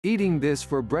Eating this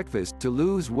for breakfast to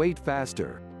lose weight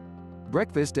faster.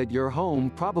 Breakfast at your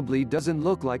home probably doesn't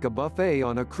look like a buffet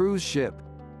on a cruise ship.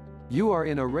 You are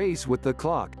in a race with the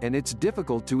clock, and it's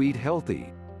difficult to eat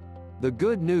healthy. The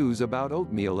good news about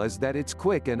oatmeal is that it's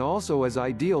quick and also is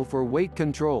ideal for weight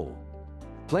control.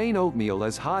 Plain oatmeal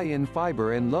is high in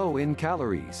fiber and low in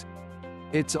calories.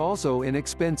 It's also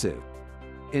inexpensive.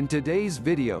 In today's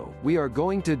video, we are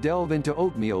going to delve into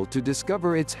oatmeal to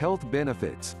discover its health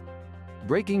benefits.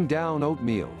 Breaking down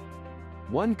oatmeal.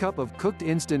 1 cup of cooked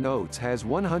instant oats has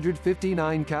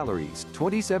 159 calories,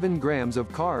 27 grams of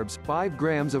carbs, 5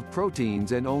 grams of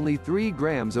proteins and only 3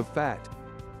 grams of fat.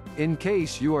 In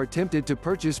case you are tempted to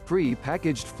purchase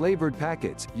pre-packaged flavored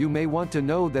packets, you may want to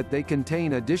know that they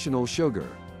contain additional sugar.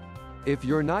 If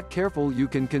you're not careful, you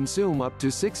can consume up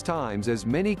to 6 times as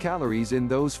many calories in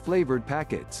those flavored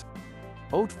packets.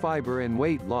 Oat fiber and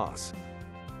weight loss.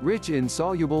 Rich in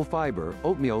soluble fiber,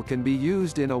 oatmeal can be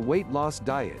used in a weight loss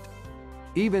diet.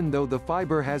 Even though the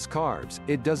fiber has carbs,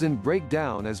 it doesn't break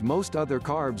down as most other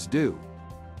carbs do.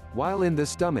 While in the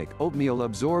stomach, oatmeal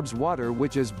absorbs water,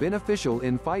 which is beneficial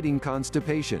in fighting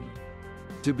constipation.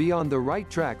 To be on the right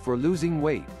track for losing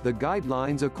weight, the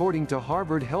guidelines according to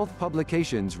Harvard Health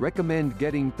publications recommend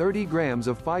getting 30 grams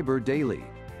of fiber daily.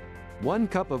 1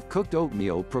 cup of cooked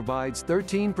oatmeal provides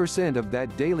 13% of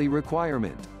that daily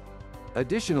requirement.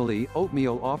 Additionally,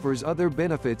 oatmeal offers other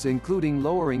benefits including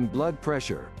lowering blood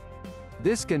pressure.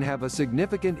 This can have a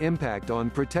significant impact on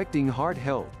protecting heart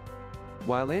health.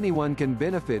 While anyone can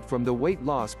benefit from the weight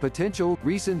loss potential,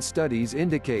 recent studies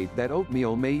indicate that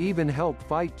oatmeal may even help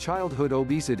fight childhood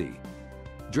obesity.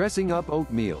 Dressing up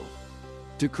oatmeal.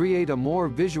 To create a more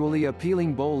visually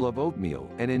appealing bowl of oatmeal,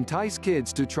 and entice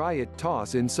kids to try it,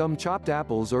 toss in some chopped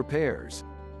apples or pears.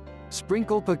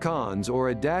 Sprinkle pecans or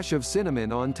a dash of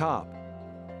cinnamon on top.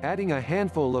 Adding a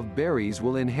handful of berries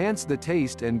will enhance the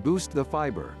taste and boost the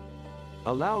fiber.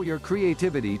 Allow your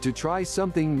creativity to try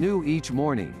something new each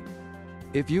morning.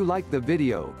 If you like the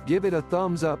video, give it a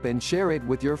thumbs up and share it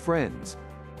with your friends.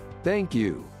 Thank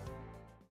you.